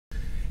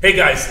Hey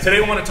guys,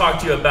 today I want to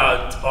talk to you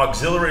about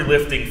auxiliary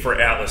lifting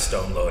for Atlas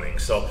stone loading.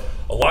 So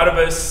a lot of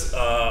us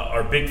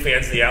are big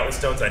fans of the Atlas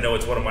stones. I know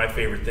it's one of my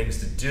favorite things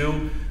to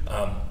do,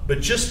 but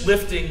just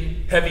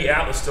lifting heavy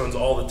Atlas stones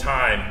all the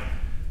time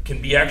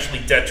can be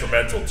actually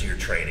detrimental to your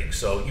training.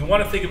 So you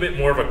want to think of it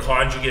more of a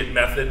conjugate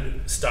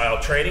method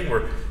style training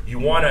where you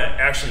want to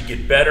actually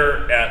get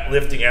better at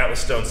lifting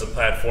Atlas stones to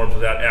platforms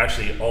without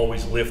actually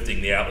always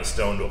lifting the Atlas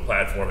stone to a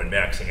platform and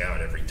maxing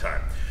out every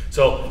time.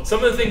 So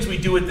some of the things we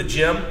do at the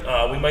gym,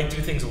 we might do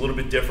things a little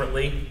bit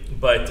differently,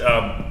 but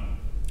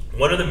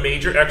one of the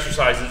major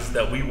exercises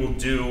that we will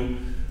do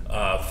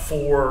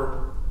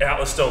for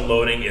Atlas stone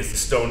loading is the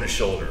stone to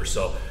shoulder.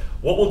 So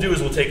what we'll do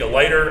is we'll take a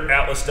lighter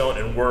Atlas stone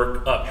and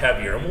work up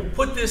heavier. And we'll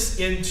put this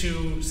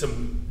into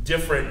some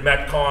different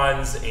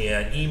Metcons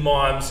and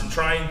EMOMs and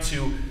trying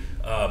to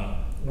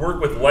work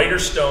with lighter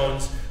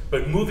stones,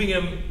 but moving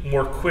them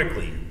more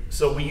quickly.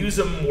 So we use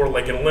them more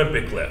like an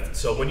Olympic lift.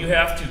 So when you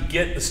have to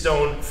get the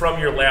stone from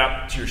your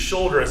lap to your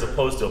shoulder as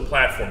opposed to a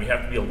platform, you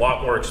have to be a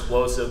lot more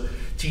explosive.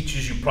 It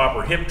teaches you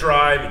proper hip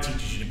drive. It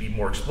teaches you to be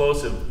more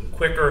explosive and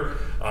quicker,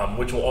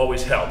 which will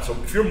always help. So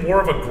if you're more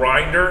of a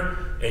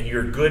grinder and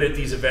you're good at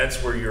these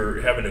events where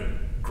you're having to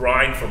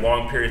grind for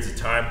long periods of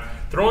time,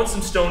 throw in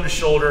some stone to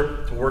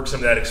shoulder to work some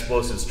of that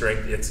explosive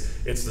strength.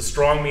 It's the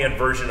strongman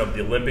version of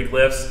the Olympic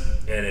lifts,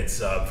 and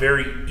it's a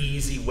very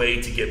easy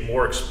way to get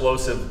more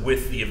explosive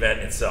with the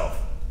event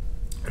itself.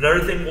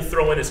 Another thing we'll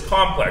throw in is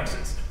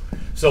complexes.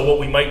 So what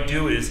we might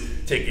do is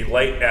take a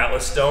light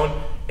Atlas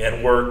stone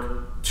and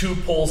work 2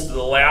 pulls to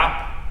the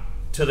lap,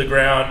 to the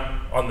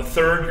ground. On the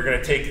third, you're going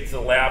to take it to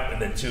the lap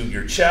and then to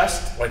your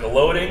chest, like a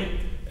loading,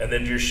 and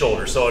then to your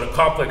shoulder. So a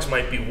complex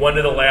might be 1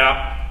 to the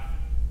lap,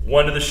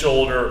 1 to the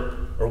shoulder,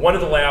 or 1 to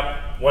the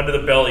lap, 1 to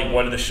the belly,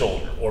 1 to the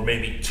shoulder, or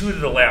maybe 2 to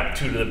the lap,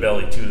 2 to the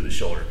belly, 2 to the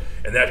shoulder,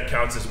 and that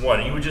counts as 1.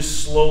 And you would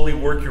just slowly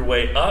work your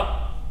way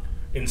up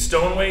in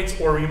stone weights,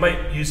 or you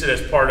might use it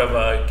as part of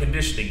a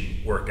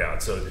conditioning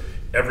workout. So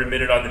every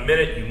minute on the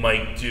minute, you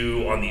might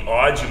do, on the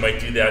odds, you might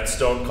do that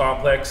stone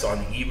complex. On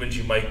the evens,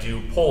 you might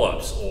do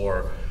pull-ups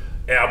or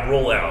ab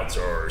rollouts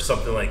or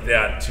something like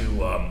that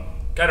to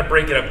kind of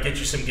break it up, get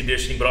you some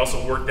conditioning, but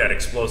also work that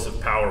explosive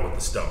power with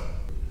the stone.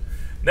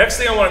 Next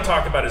thing I want to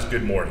talk about is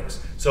good mornings.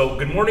 So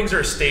good mornings are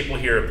a staple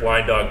here at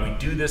Blind Dog. We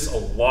do this a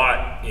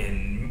lot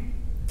in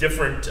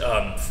different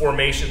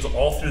formations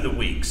all through the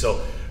week.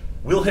 So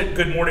we'll hit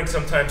good mornings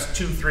sometimes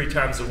 2-3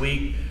 times a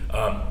week.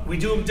 We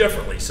do them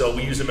differently. So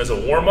we use them as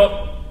a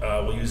warm-up.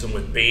 We'll use them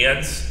with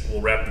bands.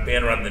 We'll wrap the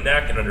band around the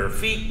neck and under our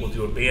feet. We'll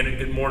do a banded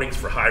good mornings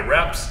for high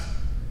reps.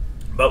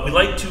 But we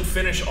like to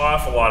finish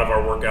off a lot of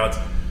our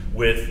workouts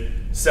with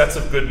sets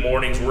of good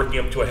mornings, working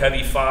up to a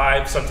heavy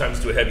 5, sometimes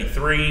to a heavy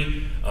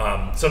 3,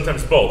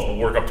 sometimes both. We'll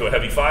work up to a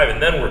heavy 5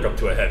 and then work up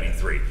to a heavy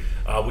 3.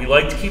 We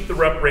like to keep the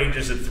rep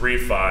ranges at 3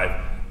 to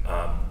 5.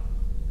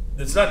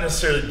 It's not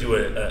necessarily to do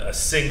a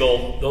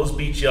single. Those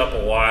beat you up a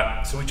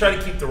lot. So we try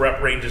to keep the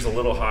rep ranges a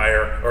little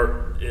higher,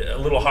 or a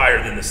little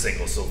higher than the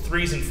single. So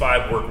 3s and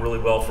 5 work really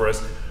well for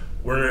us.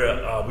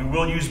 We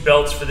will use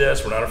belts for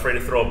this. We're not afraid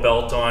to throw a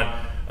belt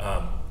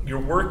on. You're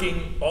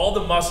working all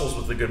the muscles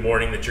with the good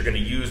morning that you're going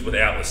to use with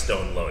Atlas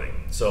stone loading.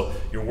 So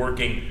you're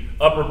working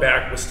upper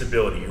back with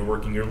stability, you're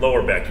working your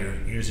lower back, you're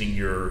using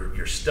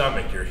your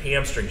stomach, your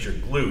hamstrings, your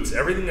glutes.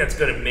 Everything that's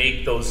going to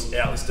make those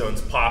Atlas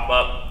stones pop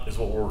up is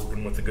what we're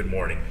working with the good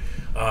morning.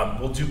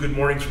 We'll do good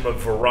mornings from a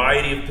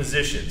variety of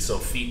positions, so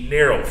feet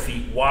narrow,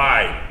 feet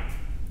wide.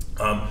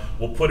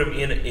 We'll put them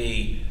in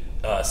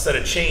a set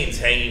of chains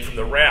hanging from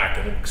the rack,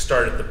 and we'll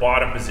start at the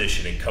bottom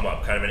position and come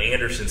up, kind of an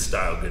Anderson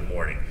style good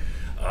morning.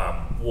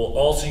 We'll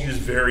also use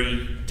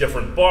very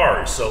different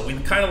bars. So we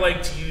kind of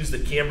like to use the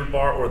cambered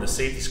bar or the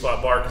safety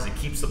squat bar because it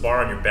keeps the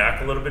bar on your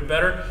back a little bit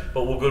better,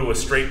 but we'll go to a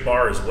straight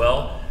bar as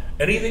well.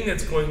 Anything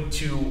that's going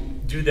to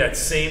do that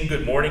same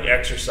good morning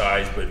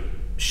exercise, but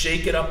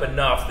shake it up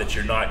enough that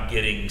you're not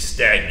getting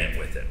stagnant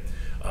with it.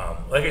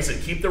 Like I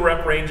said, keep the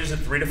rep ranges at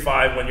 3 to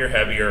 5 when you're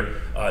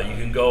heavier. You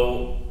can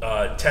go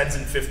 10s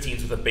and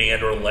 15s with a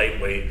band or a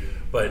lightweight,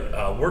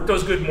 but work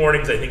those good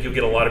mornings. I think you'll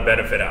get a lot of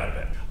benefit out of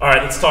it. All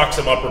right, let's talk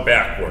some upper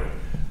back work.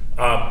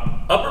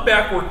 Upper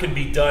back work can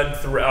be done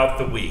throughout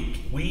the week.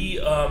 We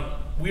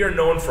are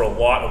known for a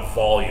lot of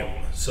volume.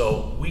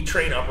 So we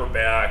train upper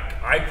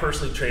back. I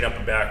personally train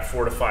upper back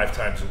 4 to 5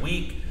 times a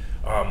week.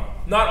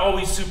 Not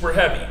always super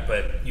heavy,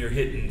 but you're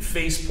hitting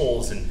face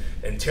pulls and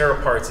tear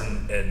aparts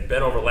and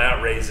bent over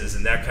lat raises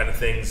and that kind of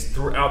things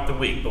throughout the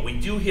week. But we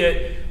do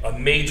hit a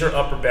major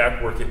upper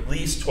back work at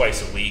least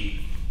twice a week.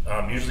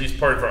 Usually as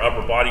part of our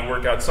upper body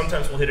workouts.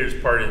 Sometimes we'll hit it as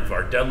part of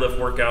our deadlift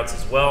workouts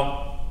as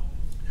well.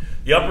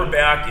 The upper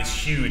back is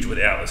huge with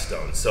Atlas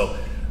stones. So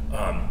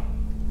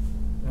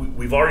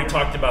we've already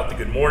talked about the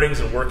good mornings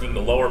and working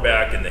the lower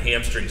back and the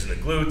hamstrings and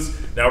the glutes.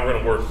 Now we're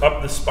going to work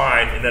up the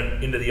spine and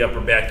then into the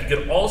upper back. You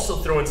can also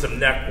throw in some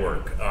neck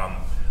work.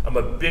 I'm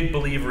a big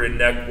believer in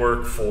neck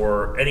work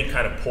for any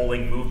kind of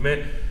pulling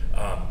movement.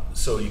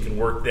 So you can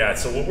work that.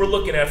 So what we're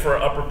looking at for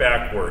our upper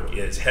back work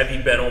is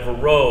heavy bent over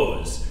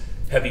rows,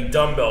 heavy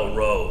dumbbell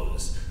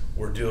rows.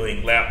 We're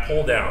doing lat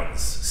pull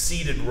downs,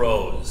 seated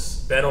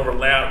rows, bent over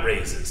lat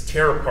raises,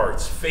 tear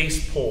aparts,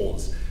 face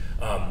pulls,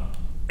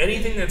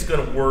 anything that's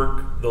going to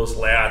work those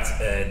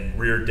lats and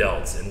rear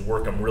delts and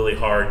work them really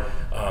hard.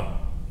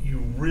 You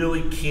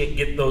really can't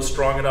get those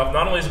strong enough.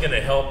 Not only is it going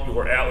to help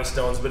your Atlas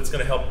stones, but it's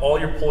going to help all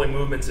your pulling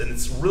movements, and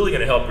it's really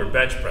going to help your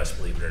bench press,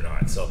 believe it or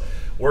not. So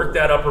work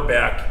that upper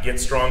back, get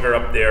stronger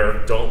up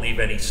there, don't leave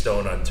any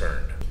stone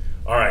unturned.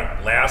 All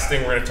right, last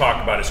thing we're going to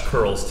talk about is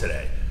curls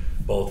today.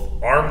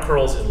 Both arm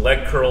curls and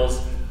leg curls.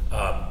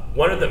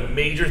 One of the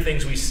major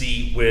things we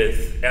see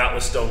with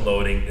Atlas stone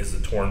loading is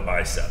the torn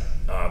bicep.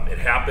 It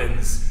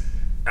happens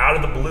out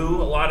of the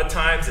blue a lot of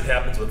times. It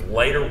happens with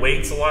lighter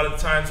weights a lot of the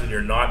times when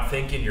you're not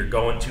thinking, you're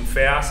going too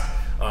fast.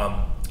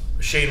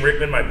 Shane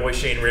Rickman, my boy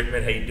Shane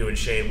Rickman, how you doing,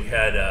 Shane? We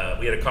had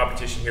a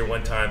competition here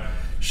one time.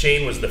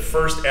 Shane was the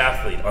first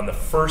athlete on the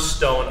first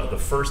stone of the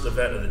first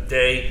event of the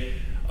day.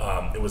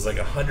 It was like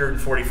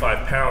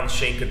 145 pounds.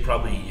 Shane could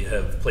probably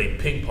have played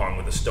ping pong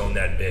with a stone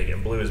that big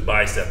and blew his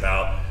bicep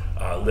out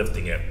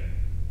lifting it.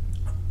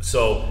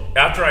 So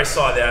after I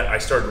saw that, I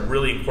started to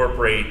really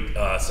incorporate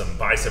some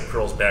bicep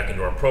curls back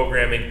into our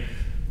programming.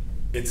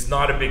 It's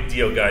not a big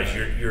deal, guys.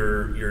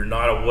 You're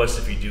not a wuss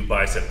if you do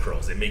bicep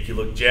curls. They make you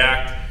look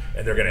jacked,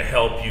 and they're going to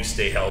help you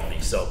stay healthy.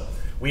 So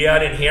we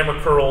add in hammer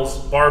curls,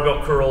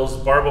 barbell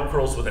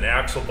curls with an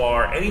axle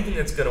bar, anything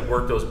that's going to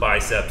work those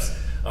biceps.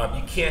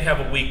 You can't have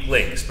a weak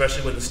link,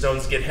 especially when the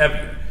stones get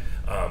heavier.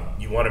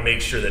 You want to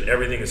make sure that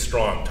everything is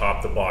strong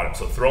top to bottom.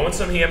 So throw in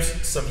some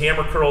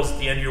hammer curls at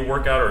the end of your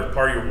workout or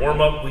part of your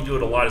warm-up. We do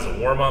it a lot as a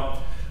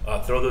warm-up.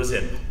 Throw those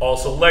in.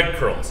 Also leg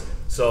curls.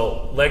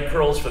 So leg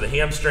curls for the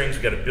hamstrings.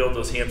 We've got to build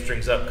those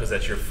hamstrings up because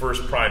that's your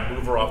first prime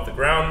mover off the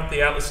ground with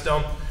the Atlas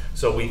stone.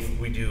 So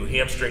we do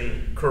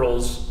hamstring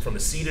curls from a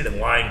seated and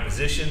lying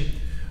position.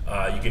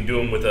 You can do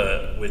them with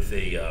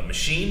a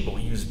machine, but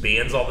we use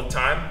bands all the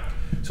time.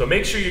 So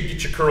make sure you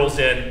get your curls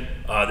in.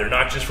 They're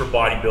not just for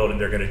bodybuilding,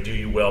 they're going to do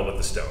you well with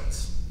the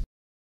stones.